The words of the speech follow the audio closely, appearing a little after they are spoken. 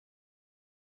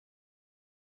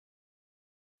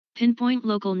Pinpoint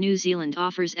Local New Zealand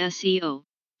offers SEO,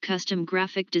 custom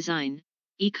graphic design,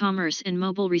 e-commerce and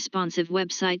mobile responsive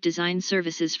website design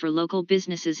services for local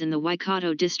businesses in the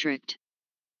Waikato district.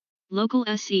 Local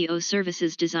SEO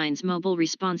Services designs mobile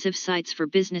responsive sites for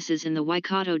businesses in the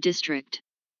Waikato district.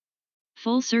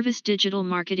 Full-service digital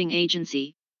marketing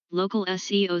agency, Local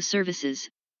SEO Services,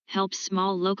 helps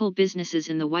small local businesses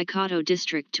in the Waikato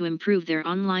district to improve their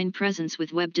online presence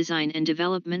with web design and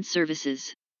development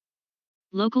services.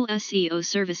 Local SEO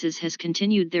Services has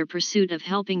continued their pursuit of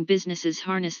helping businesses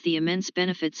harness the immense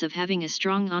benefits of having a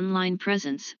strong online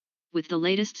presence, with the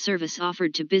latest service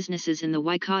offered to businesses in the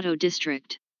Waikato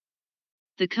district.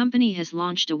 The company has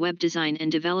launched a web design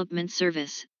and development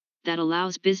service that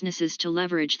allows businesses to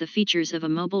leverage the features of a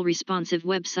mobile responsive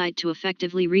website to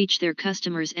effectively reach their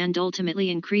customers and ultimately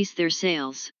increase their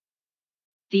sales.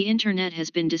 The Internet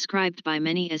has been described by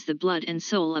many as the blood and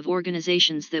soul of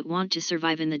organizations that want to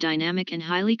survive in the dynamic and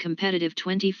highly competitive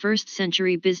 21st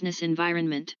century business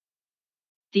environment.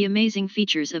 The amazing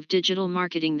features of digital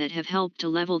marketing that have helped to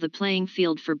level the playing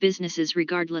field for businesses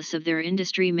regardless of their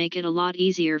industry make it a lot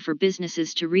easier for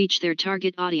businesses to reach their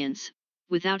target audience,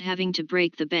 without having to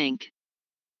break the bank.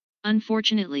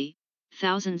 Unfortunately,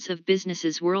 thousands of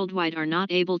businesses worldwide are not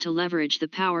able to leverage the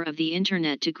power of the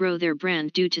Internet to grow their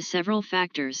brand due to several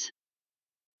factors.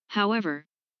 However,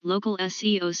 Local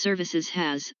SEO Services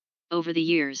has, over the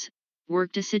years,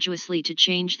 worked assiduously to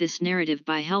change this narrative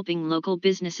by helping local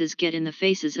businesses get in the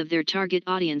faces of their target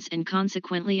audience and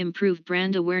consequently improve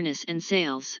brand awareness and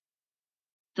sales.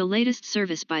 The latest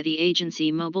service by the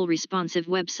agency, Mobile Responsive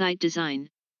Website Design,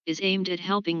 is aimed at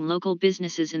helping local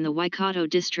businesses in the Waikato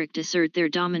district assert their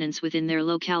dominance within their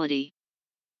locality.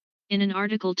 In an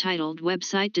article titled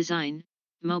Website Design,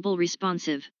 Mobile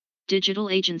Responsive,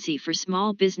 Digital Agency for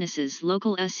Small Businesses,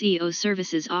 Local SEO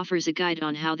Services offers a guide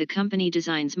on how the company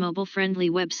designs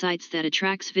mobile-friendly websites that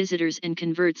attracts visitors and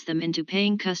converts them into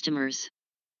paying customers.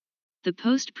 The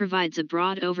post provides a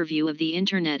broad overview of the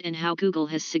Internet and how Google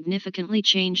has significantly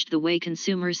changed the way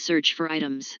consumers search for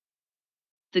items.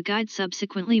 The guide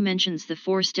subsequently mentions the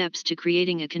 4 steps to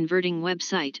creating a converting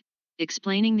website,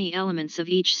 explaining the elements of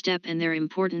each step and their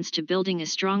importance to building a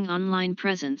strong online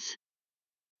presence.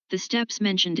 The steps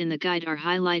mentioned in the guide are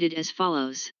highlighted as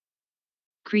follows.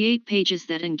 Create pages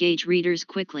that engage readers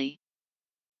quickly.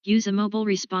 Use a mobile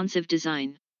responsive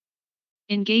design.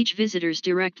 Engage visitors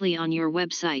directly on your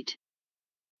website.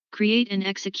 Create and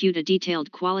execute a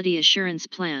detailed quality assurance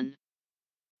plan.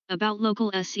 About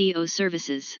Local SEO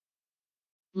Services.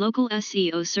 Local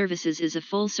SEO Services is a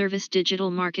full-service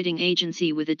digital marketing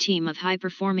agency with a team of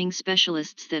high-performing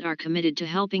specialists that are committed to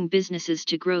helping businesses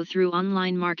to grow through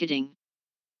online marketing.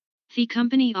 The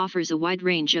company offers a wide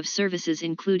range of services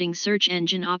including search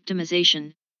engine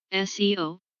optimization,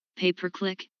 SEO,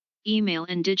 pay-per-click, email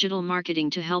and digital marketing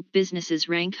to help businesses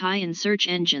rank high in search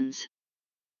engines.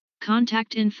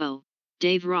 Contact info,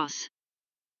 Dave Ross.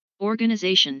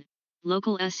 Organization,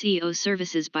 Local SEO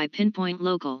Services by Pinpoint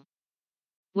Local.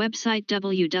 Website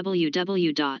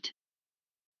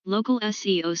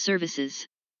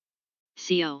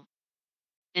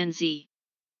www.localseoservices.co.nz